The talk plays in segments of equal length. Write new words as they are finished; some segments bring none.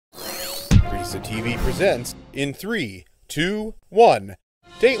SCCRESA TV presents in 3, 2, 1,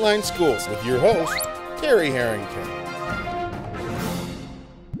 Dateline Schools with your host, Terry Harrington.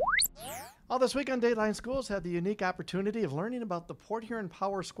 All this week on Dateline Schools had the unique opportunity of learning about the Port Huron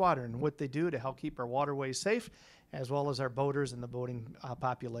Power Squadron, what they do to help keep our waterways safe, as well as our boaters and the boating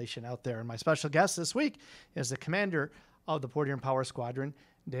population out there. And my special guest this week is the commander of the Port Huron Power Squadron,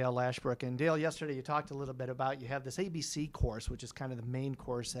 Dale Lashbrook. And Dale, yesterday you talked a little bit about you have this ABC course, which is kind of the main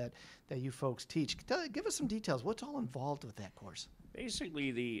course that you folks teach. Give us some details. What's all involved with that course?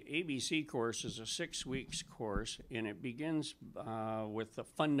 Basically, the ABC course is a 6 weeks course, and it begins with the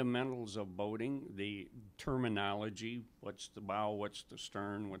fundamentals of boating, the terminology, what's the bow, what's the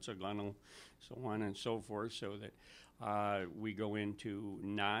stern, what's a gunnel, so on and so forth, so that we go into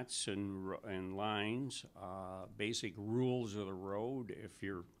knots and lines, basic rules of the road. If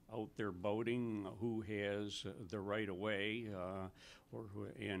you're out there boating, who has the right of way,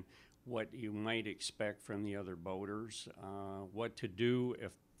 and what you might expect from the other boaters, what to do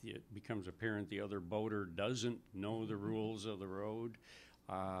if it becomes apparent the other boater doesn't know the rules of the road.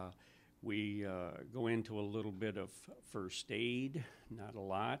 We go into a little bit of first aid, not a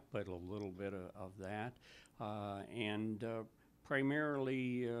lot, but a little bit of that. And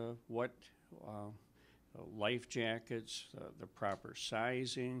primarily what life jackets, the proper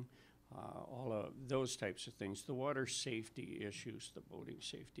sizing, all of those types of things, the water safety issues, the boating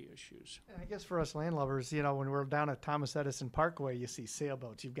safety issues. And I guess for us landlubbers, you know, when we're down at Thomas Edison Parkway, you see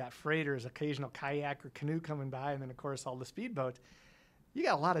sailboats, you've got freighters, occasional kayak or canoe coming by, and then of course all the speedboats. You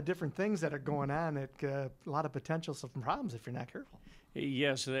got a lot of different things that are going on that a lot of potential some problems if you're not careful.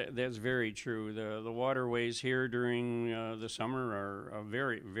 Yes, that's very true. The waterways here during the summer are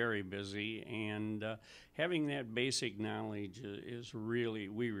very, very busy, and having that basic knowledge is really,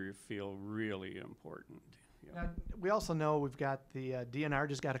 we feel really important. Now, we also know we've got the DNR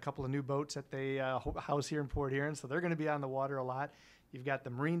just got a couple of new boats that they house here in Port Huron, so they're going to be on the water a lot. You've got the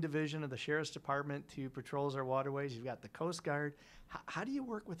Marine Division of the Sheriff's Department who patrols our waterways. You've got the Coast Guard. How do you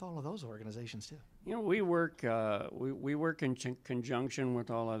work with all of those organizations too? You know, we work in conjunction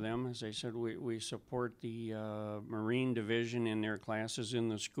with all of them. As I said, we support the Marine Division in their classes in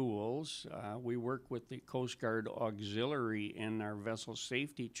the schools. We work with the Coast Guard Auxiliary in our vessel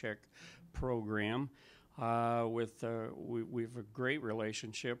safety check program. We have a great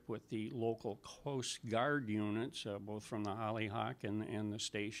relationship with the local Coast Guard units, both from the Hollyhock and the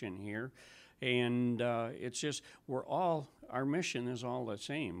station here. And it's just, our mission is all the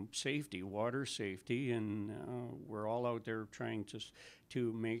same, safety, water safety, and we're all out there trying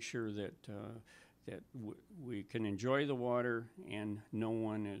to make sure that we can enjoy the water and no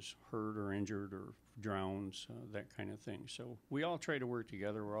one is hurt or injured or drowns, that kind of thing. So we all try to work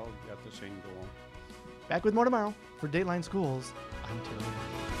together. We're all got the same goal. Back with more tomorrow. For Dateline Schools, I'm Terry.